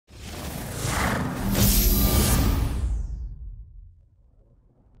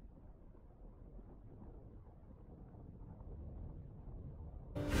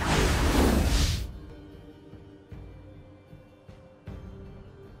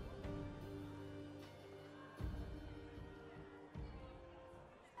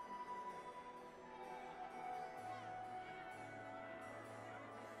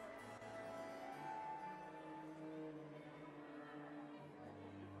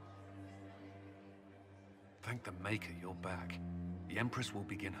Thank the Maker you're back. The Empress will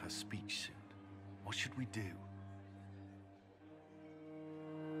begin her speech soon. What should we do?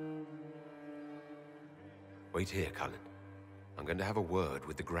 Wait here, Cullen. I'm going to have a word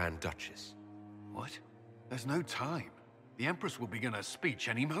with the Grand Duchess. What? There's no time. The Empress will begin her speech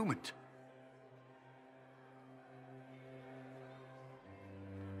any moment.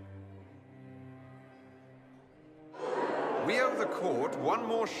 We owe the court one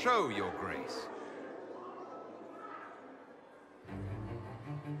more show, Your Grace.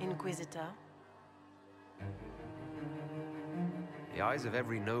 Inquisitor? The eyes of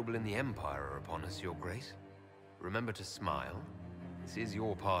every noble in the Empire are upon us, Your Grace. Remember to smile. This is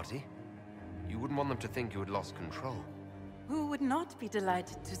your party. You wouldn't want them to think you had lost control. Who would not be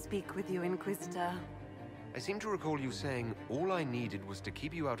delighted to speak with you, Inquisitor? I seem to recall you saying all I needed was to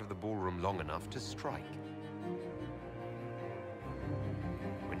keep you out of the ballroom long enough to strike.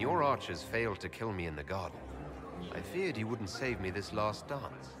 When your archers failed to kill me in the garden, I feared you wouldn't save me this last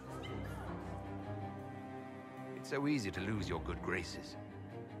dance. It's so easy to lose your good graces.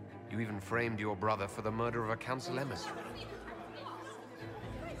 You even framed your brother for the murder of a council emissary.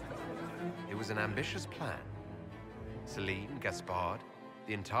 It was an ambitious plan. Celine, Gaspard,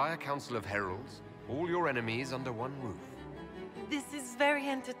 the entire Council of Heralds, all your enemies under one roof. This is very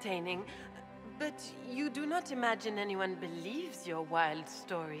entertaining, but you do not imagine anyone believes your wild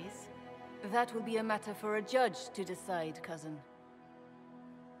stories? That will be a matter for a judge to decide, cousin.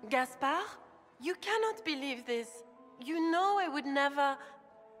 Gaspard? You cannot believe this. You know I would never...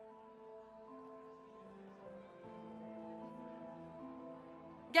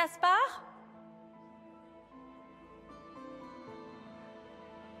 Gaspard?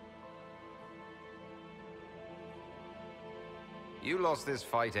 You lost this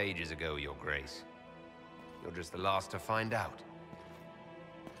fight ages ago, Your Grace. You're just the last to find out.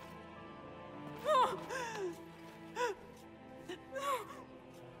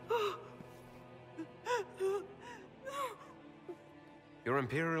 Your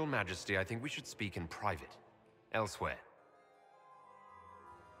Imperial Majesty, I think we should speak in private. Elsewhere.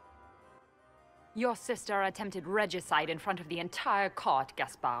 Your sister attempted regicide in front of the entire court,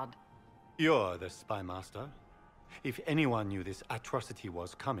 Gaspard. You're the spy master. If anyone knew this atrocity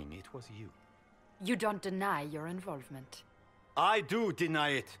was coming, it was you. You don't deny your involvement. I do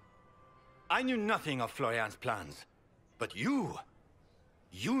deny it. I knew nothing of Florian's plans. But you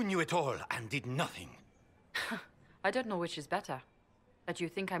knew it all and did nothing. I don't know which is better. That you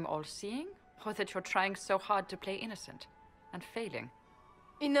think I'm all-seeing, or that you're trying so hard to play innocent and failing.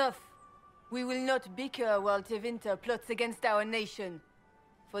 Enough! We will not bicker while Tevinter plots against our nation.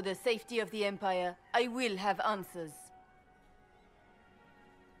 For the safety of the Empire, I will have answers.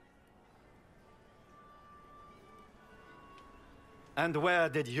 And where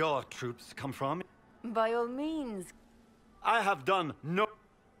did your troops come from? By all means. I have done no...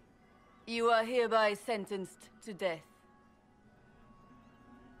 You are hereby sentenced to death.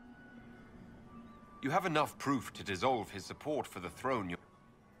 You have enough proof to dissolve his support for the throne.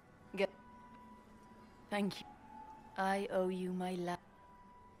 Thank you. I owe you my life.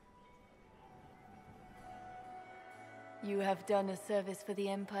 You have done a service for the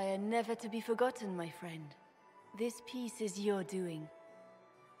Empire never to be forgotten, my friend. This piece is your doing.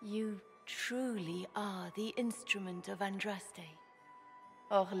 You truly are the instrument of Andraste.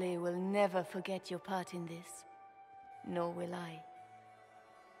 Orlais will never forget your part in this. Nor will I.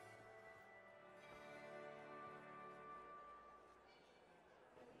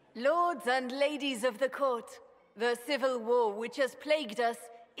 Lords and ladies of the court, the civil war which has plagued us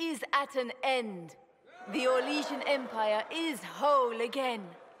is at an end. The Orlesian Empire is whole again.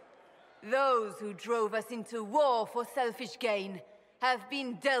 Those who drove us into war for selfish gain have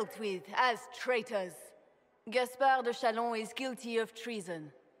been dealt with as traitors. Gaspard de Chalon is guilty of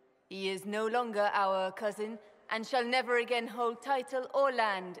treason. He is no longer our cousin and shall never again hold title or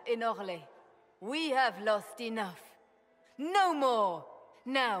land in Orlais. We have lost enough. No more!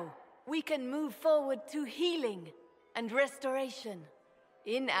 Now, we can move forward to healing and restoration.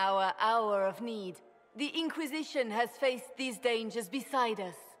 In our hour of need, the Inquisition has faced these dangers beside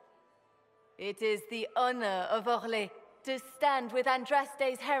us. It is the honor of Orlais to stand with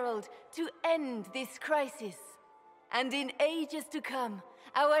Andraste's herald to end this crisis. And in ages to come,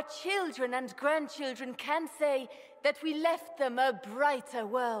 our children and grandchildren can say that we left them a brighter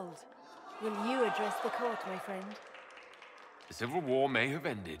world. Will you address the court, my friend? The civil war may have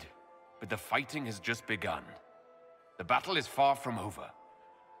ended, but the fighting has just begun. The battle is far from over.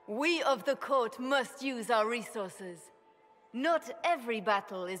 We of the court must use our resources. Not every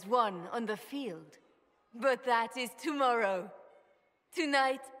battle is won on the field, but that is tomorrow.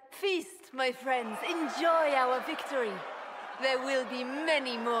 Tonight, Feast, my friends. Enjoy our victory. There will be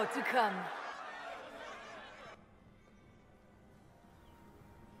many more to come.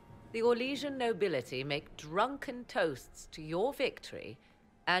 The Orlesian nobility make drunken toasts to your victory,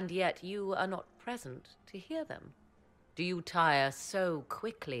 and yet you are not present to hear them. Do you tire so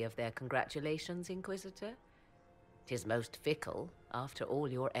quickly of their congratulations, Inquisitor? 'Tis most fickle, after all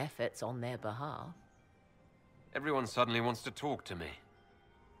your efforts on their behalf. Everyone suddenly wants to talk to me.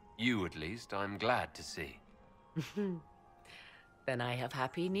 You, at least, I'm glad to see. Then I have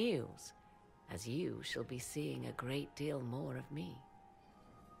happy news, as you shall be seeing a great deal more of me.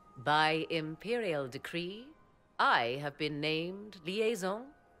 By imperial decree, I have been named liaison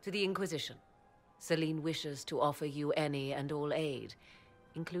to the Inquisition. Celine wishes to offer you any and all aid,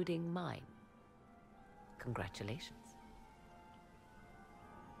 including mine. Congratulations.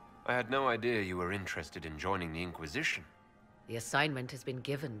 I had no idea you were interested in joining the Inquisition. The assignment has been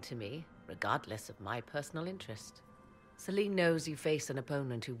given to me, regardless of my personal interest. Celine knows you face an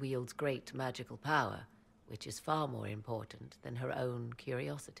opponent who wields great magical power, which is far more important than her own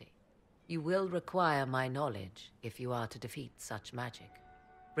curiosity. You will require my knowledge if you are to defeat such magic.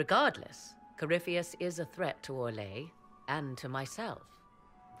 Regardless, Corypheus is a threat to Orlais and to myself.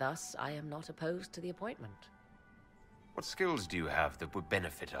 Thus, I am not opposed to the appointment. What skills do you have that would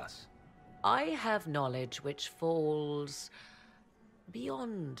benefit us? I have knowledge which falls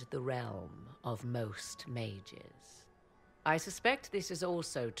beyond the realm of most mages. I suspect this is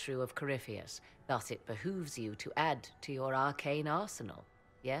also true of Corypheus, thus it behooves you to add to your arcane arsenal,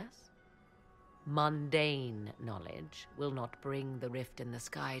 yes? Mundane knowledge will not bring the rift in the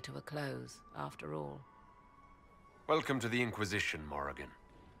sky to a close, after all. Welcome to the Inquisition, Morrigan.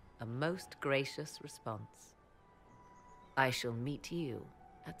 A most gracious response. I shall meet you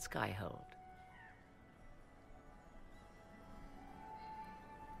at Skyhold.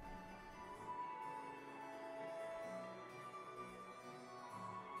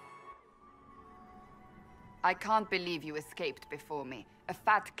 I can't believe you escaped before me. A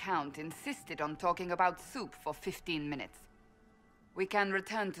fat count insisted on talking about soup for 15 minutes. We can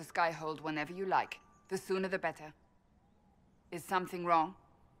return to Skyhold whenever you like. The sooner the better. Is something wrong?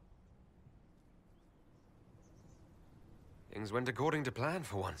 Things went according to plan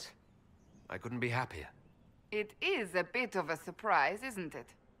for once. I couldn't be happier. It is a bit of a surprise, isn't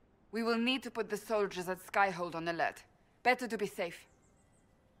it? We will need to put the soldiers at Skyhold on alert. Better to be safe.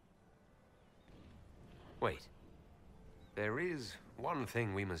 Wait. There is one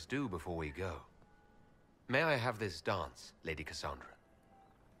thing we must do before we go. May I have this dance, Lady Cassandra?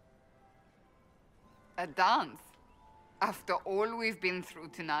 A dance? After all we've been through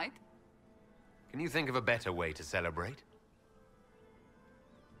tonight? Can you think of a better way to celebrate?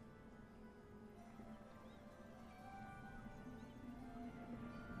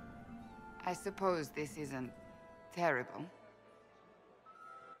 I suppose this isn't terrible.